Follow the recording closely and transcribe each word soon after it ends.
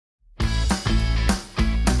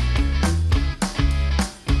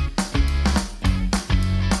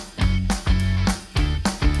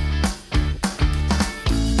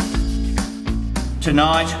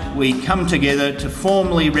Tonight, we come together to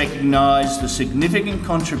formally recognise the significant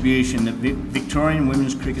contribution that Victorian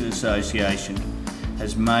Women's Cricket Association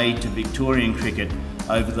has made to Victorian cricket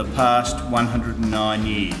over the past 109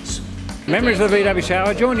 years. Memories of the VWCA.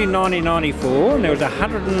 I joined in 1994 and there was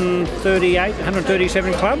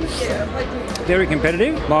 137 clubs. Very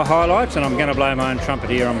competitive. My highlights, and I'm going to blow my own trumpet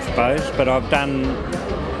here, I suppose, but I've done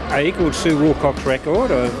equalled Sue Wilcox's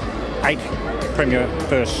record of 8 Premier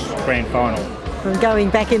First Grand Final. I'm going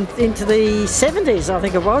back into the 70s, I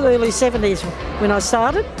think it was, early 70s when I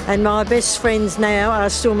started, and my best friends now are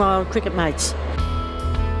still my old cricket mates.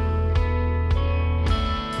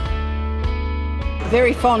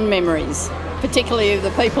 Very fond memories, particularly of the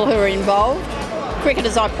people who are involved,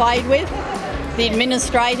 cricketers I played with, the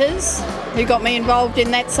administrators who got me involved in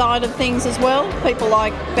that side of things as well, people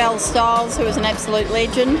like Val Stiles, who was an absolute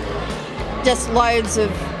legend, just loads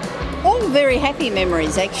of all very happy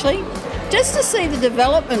memories actually. Just to see the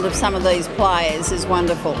development of some of these players is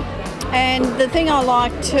wonderful. And the thing I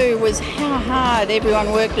liked too was how hard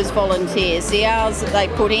everyone worked as volunteers, the hours that they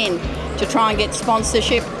put in to try and get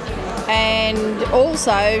sponsorship, and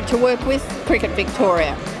also to work with Cricket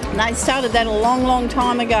Victoria. And they started that a long, long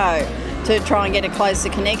time ago to try and get a closer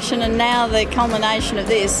connection, and now the culmination of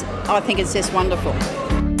this, I think it's just wonderful.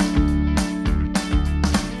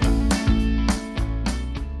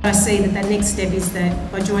 I see that next step is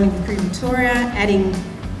that by joining with Cricket Victoria, adding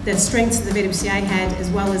the strengths that the VWCA had, as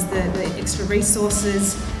well as the extra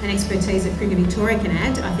resources and expertise that Cricket Victoria can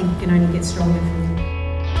add, I think we can only get stronger from